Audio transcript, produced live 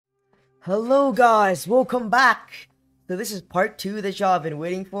Hello guys, welcome back! So this is part 2 that y'all have been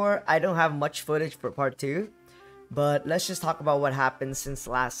waiting for. I don't have much footage for part 2, but let's just talk about what happened since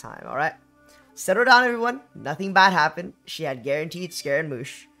last time, alright? Settle down everyone, nothing bad happened. She had guaranteed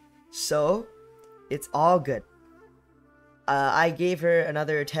Scaramouche, so it's all good. I gave her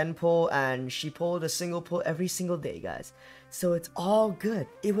another 10 pull and she pulled a single pull every single day, guys. So it's all good.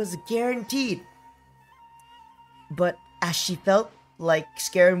 It was guaranteed. But as she felt like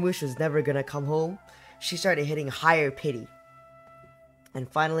Scaramouche was never gonna come home, she started hitting higher pity. And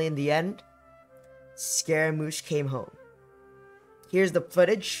finally, in the end, Scaramouche came home. Here's the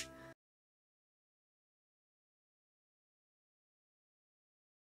footage.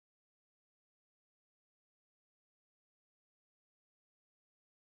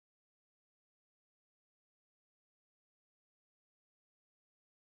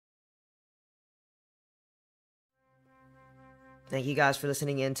 Thank you guys for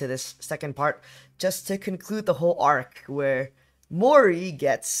listening in to this second part, just to conclude the whole arc where Mori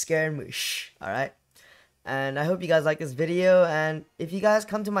gets Scaramouche, alright? And I hope you guys like this video, and if you guys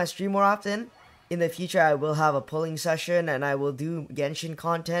come to my stream more often, in the future I will have a pulling session, and I will do Genshin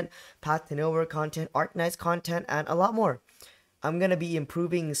content, Path to Nowhere content, Arknights content, and a lot more. I'm gonna be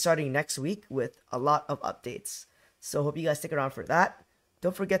improving starting next week with a lot of updates. So hope you guys stick around for that.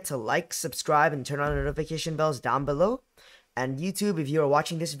 Don't forget to like, subscribe, and turn on the notification bells down below. And YouTube, if you are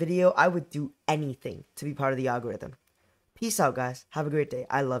watching this video, I would do anything to be part of the algorithm. Peace out, guys. Have a great day.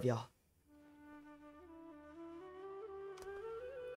 I love y'all.